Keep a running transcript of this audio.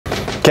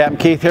Captain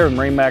Keith here with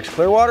MarineMax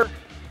Clearwater.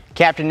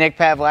 Captain Nick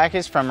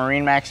Pavlakis from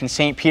MarineMax in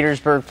St.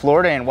 Petersburg,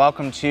 Florida, and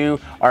welcome to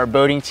our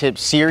boating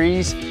tips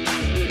series.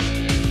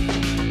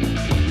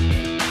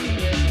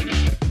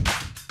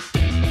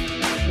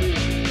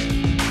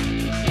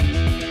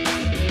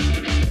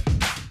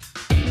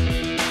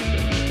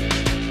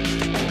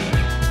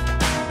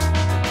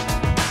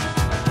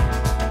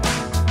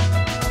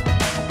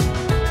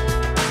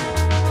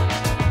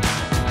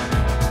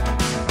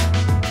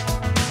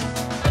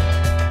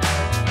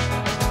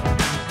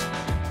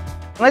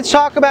 Let's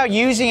talk about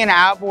using an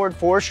outboard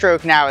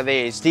four-stroke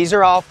nowadays. These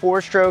are all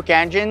four-stroke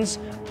engines.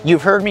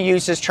 You've heard me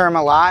use this term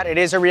a lot. It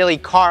is a really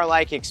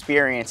car-like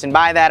experience, and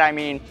by that I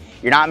mean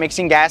you're not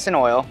mixing gas and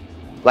oil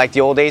like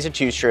the old days of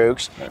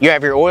two-strokes. You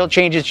have your oil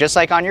changes just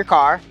like on your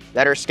car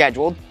that are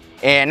scheduled,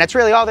 and that's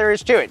really all there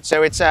is to it.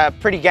 So it's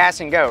pretty gas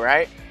and go,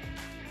 right?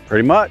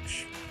 Pretty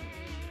much.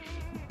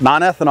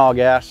 Non-ethanol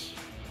gas.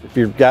 If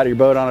you've got your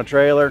boat on a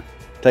trailer,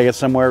 take it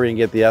somewhere where you can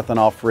get the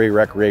ethanol-free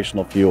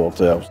recreational fuel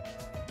too.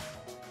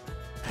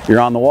 You're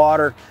on the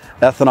water,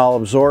 ethanol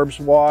absorbs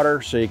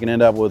water, so you can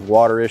end up with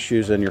water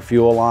issues in your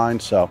fuel line,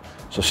 so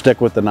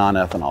stick with the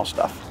non-ethanol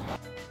stuff.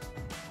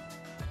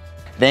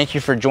 Thank you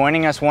for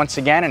joining us once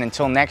again, and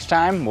until next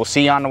time, we'll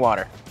see you on the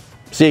water.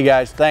 See you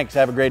guys. Thanks.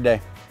 Have a great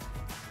day.